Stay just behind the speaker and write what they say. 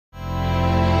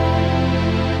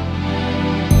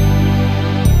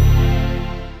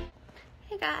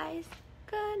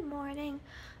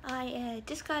I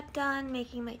just got done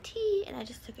making my tea and I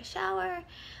just took a shower.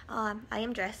 I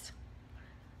am dressed.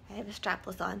 I have a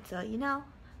strapless on, so you know,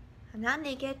 I'm not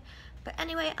naked. But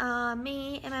anyway,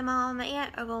 me and my mom and my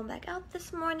aunt are going back out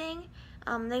this morning.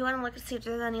 They want to look to see if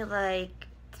there's any like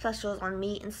specials on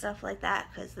meat and stuff like that,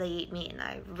 because they eat meat and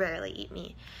I rarely eat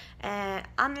meat. And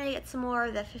I'm gonna get some more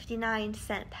of the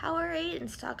 59-cent Powerade and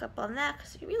stock up on that,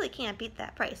 because you really can't beat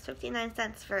that price. 59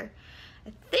 cents for,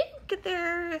 I think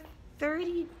they're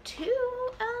 32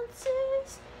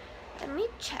 ounces. Let me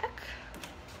check.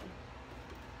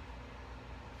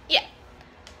 Yeah,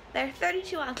 they're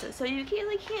 32 ounces, so you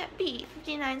really can't beat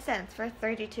 59 cents for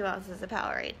 32 ounces of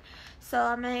Powerade. So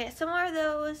I'm going to get some more of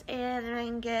those, and I'm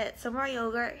going to get some more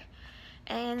yogurt,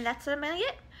 and that's what I'm going to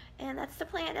get, and that's the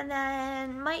plan. And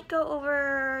then might go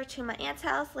over to my aunt's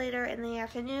house later in the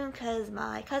afternoon, because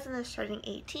my cousin is turning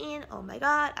 18. Oh my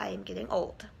god, I am getting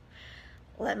old.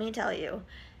 Let me tell you.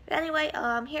 But anyway,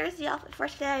 here's the outfit for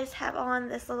today. I just have on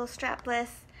this little strapless,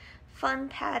 fun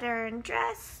pattern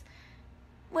dress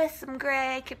with some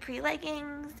gray capri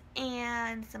leggings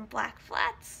and some black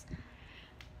flats.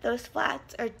 Those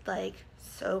flats are like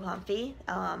so comfy.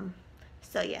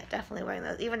 So yeah, definitely wearing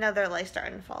those, even though they're like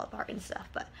starting to fall apart and stuff,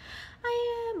 but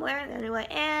I am wearing it anyway.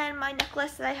 And my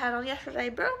necklace that I had on yesterday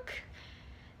broke.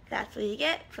 That's what you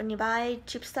get when you buy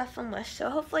cheap stuff from Wish.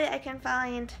 So hopefully I can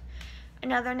find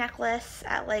another necklace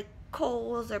at like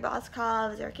Kohl's or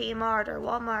Boscov's or Kmart or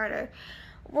Walmart or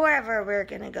wherever we're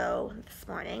gonna go this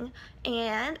morning.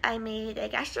 And I made a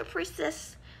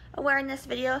gastroparesis awareness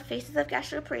video, Faces of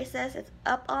Gastroparesis. It's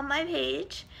up on my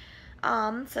page,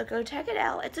 so go check it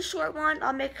out. It's a short one.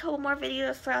 I'll make a couple more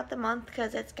videos throughout the month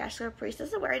because it's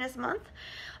Gastroparesis Awareness Month.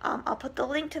 I'll put the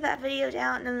link to that video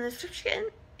down in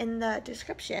the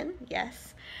description.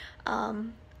 Yes.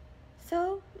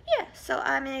 So yeah, so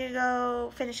I'm gonna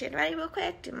go finish getting ready real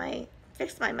quick,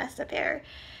 fix my messed up hair,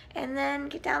 and then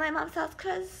get down to my mom's house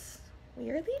because we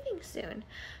are leaving soon.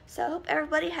 So I hope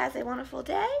everybody has a wonderful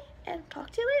day, and talk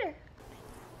to you later.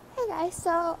 Hey guys,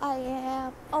 so I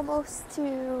am almost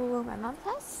to my mom's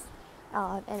house,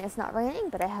 and it's not raining,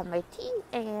 but I have my tea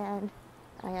and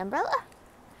my umbrella,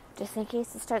 just in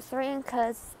case it starts raining,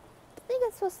 because I think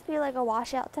it's supposed to be like a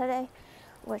washout today,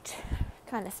 which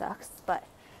kind of sucks, but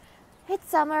it's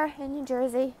summer in New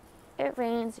Jersey. It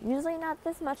rains, usually not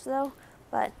this much though,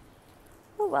 but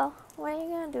oh well, what are you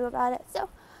going to do about it? So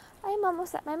I am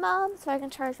almost at my mom's, so I can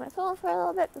charge my phone for a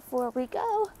little bit before we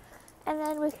go, and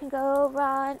then we can go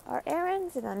run our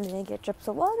errands, and I'm going to get drips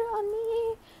of water on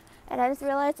me. And I just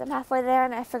realized I'm halfway there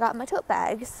and I forgot my tote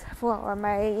bags for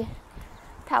my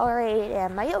Powerade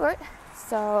and my yogurt,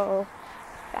 so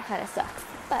that kind of sucks.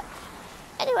 But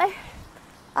anyway,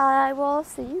 I will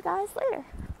see you guys later.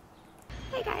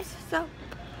 Hey guys, so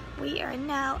we are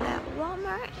now at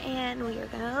Walmart, and we are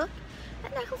going to look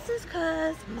at necklaces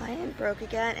because mine broke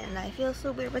again and I feel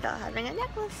so weird without having a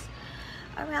necklace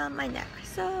around my neck.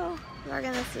 So we're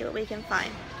going to see what we can find.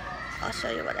 I'll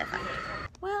show you what I find.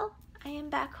 Well, I am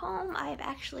back home. I've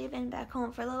actually been back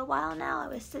home for a little while now. I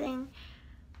was sitting,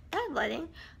 bad lighting,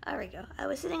 there we go. I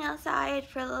was sitting outside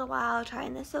for a little while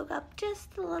trying to soak up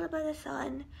just a little bit of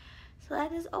sun. So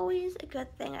that is always a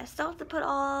good thing. I still have to put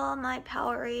all my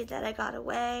Powerade that I got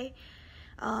away.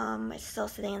 It's still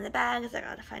sitting in the bag because I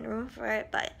gotta find room for it,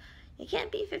 but you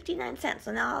can't beat 59 cents.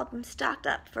 So now I'm stocked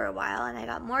up for a while, and I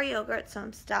got more yogurt, so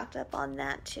I'm stocked up on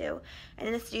that too.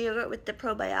 And it's the yogurt with the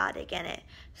probiotic in it,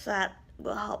 so that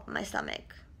will help my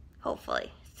stomach,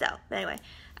 hopefully. So, but anyway,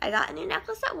 I got a new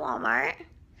necklace at Walmart.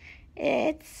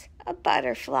 It's a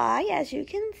butterfly, as you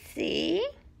can see.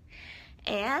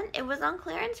 And it was on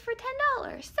clearance for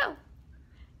 $10, so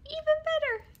even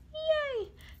better,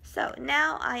 yay! So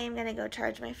now I am going to go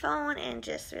charge my phone and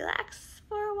just relax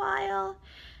for a while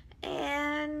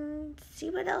and see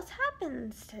what else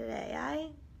happens today. I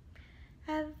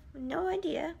have no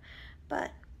idea,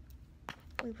 but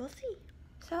we will see.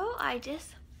 So I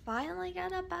just finally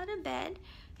got up out of bed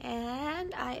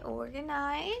and I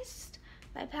organized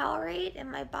my Powerade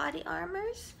and my body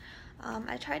armors.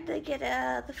 I tried to get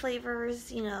the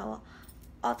flavors, you know,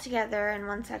 all together in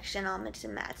one section, all mix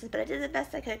and matches, but I did the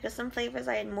best I could because some flavors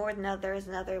I had more than others,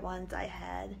 and other ones I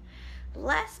had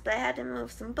less, but I had to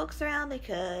move some books around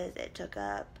because it took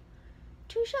up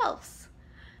 2 shelves.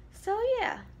 So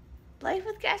yeah, life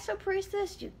with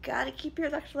gastroparesis, you gotta keep your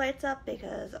electrolytes up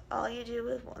because all you do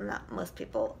is, well, not most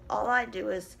people, all I do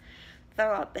is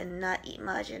throw up and not eat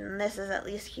much, and this is at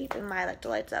least keeping my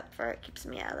electrolytes up for it keeps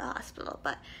me out of the hospital.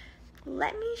 But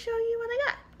let me show you what I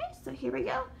got. Okay, so here we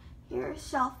go. Here's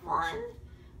shelf 1.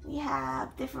 We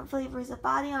have different flavors of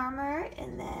body armor,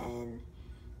 and then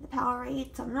the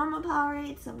Powerade, some normal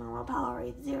Powerade, some normal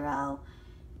Powerade Zero.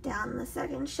 Down the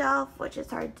second shelf, which is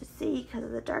hard to see because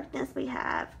of the darkness, we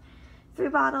have 3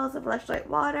 bottles of electrolyte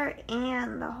water,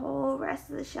 and the whole rest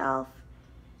of the shelf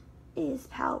is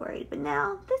Powerade. But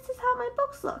now, this is how my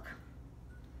books look.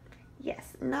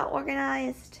 Yes, not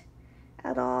organized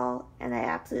at all, and I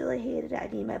absolutely hated it. I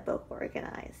need my book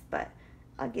organized, but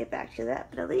I'll get back to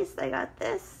that. But at least I got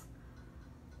this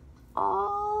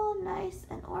all nice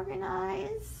and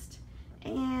organized,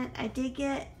 and I did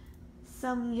get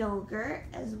some yogurt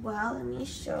as well. Let me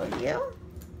show you.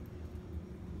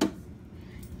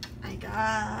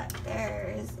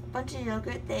 There's a bunch of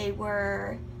yogurt. They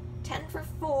were 10 for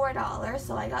 $4,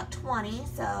 so I got 20.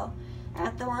 So I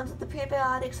got the ones with the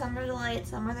prebiotics, some are the light,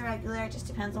 some are the regular. It just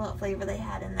depends on what flavor they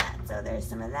had in that. So there's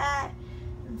some of that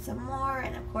and some more,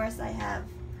 and of course I have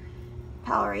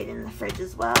Powerade in the fridge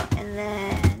as well. And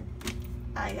then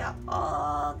I got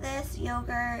all this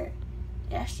yogurt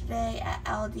yesterday at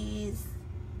Aldi's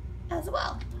as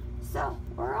well. So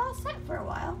we're all set for a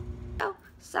while. Oh,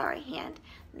 sorry, hand.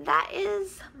 That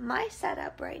is my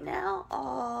setup right now.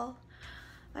 All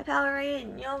my Powerade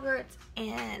and yogurts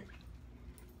and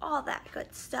all that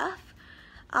good stuff.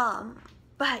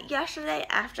 But yesterday,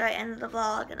 after I ended the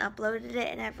vlog and uploaded it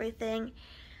and everything,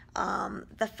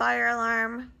 the fire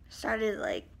alarm started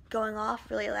like going off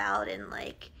really loud, and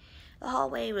like the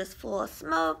hallway was full of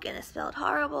smoke and it smelled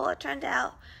horrible. It turned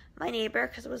out my neighbor,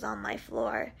 because it was on my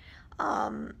floor,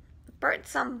 burnt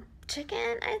some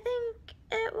chicken, I think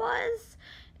it was,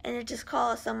 and it just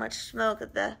caused so much smoke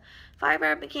that the fire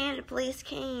department came, the police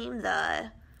came,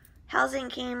 the housing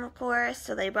came, of course,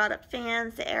 so they brought up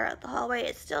fans to air out the hallway.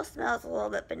 It still smells a little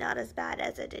bit, but not as bad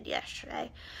as it did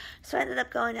yesterday. So I ended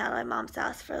up going down to my mom's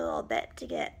house for a little bit to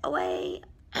get away,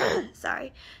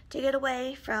 to get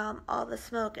away from all the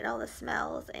smoke and all the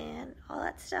smells and all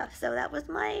that stuff. So that was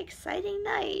my exciting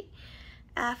night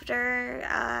after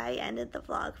I ended the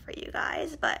vlog for you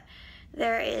guys. But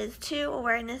there is 2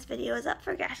 awareness videos up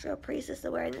for Gastroparesis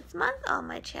Awareness Month on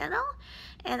my channel,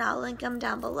 and I'll link them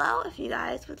down below if you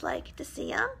guys would like to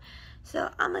see them. So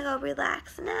I'm gonna go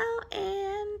relax now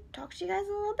and talk to you guys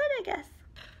in a little bit, I guess.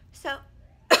 So,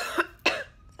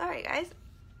 sorry guys,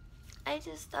 I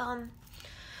just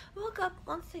woke up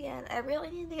once again. I really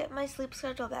need to get my sleep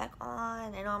schedule back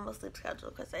on a normal sleep schedule,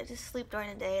 because I just sleep during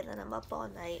the day and then I'm up all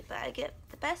night. But I get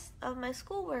the best of my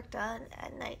schoolwork done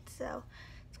at night, so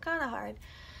it's kind of hard.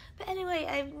 But anyway,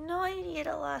 I have no idea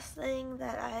the last thing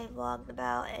that I vlogged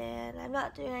about, and I'm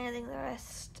not doing anything the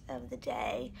rest of the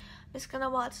day. I'm just gonna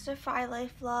watch the Fry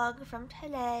Life vlog from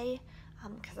today,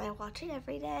 because I watch it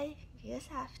every day. You just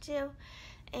have to.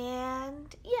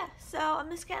 And yeah, so I'm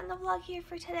just getting the vlog here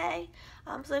for today.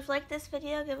 So if you like this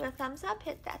video, give it a thumbs up,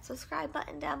 hit that subscribe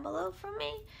button down below for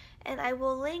me, and I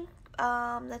will link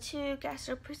the 2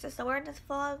 Gastroparesis Awareness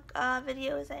vlog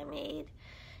videos I made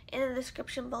in the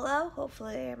description below.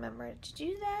 Hopefully I remember to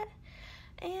do that.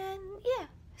 And yeah,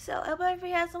 so I hope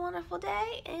everybody has a wonderful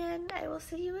day, and I will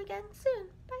see you again soon.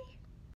 Bye.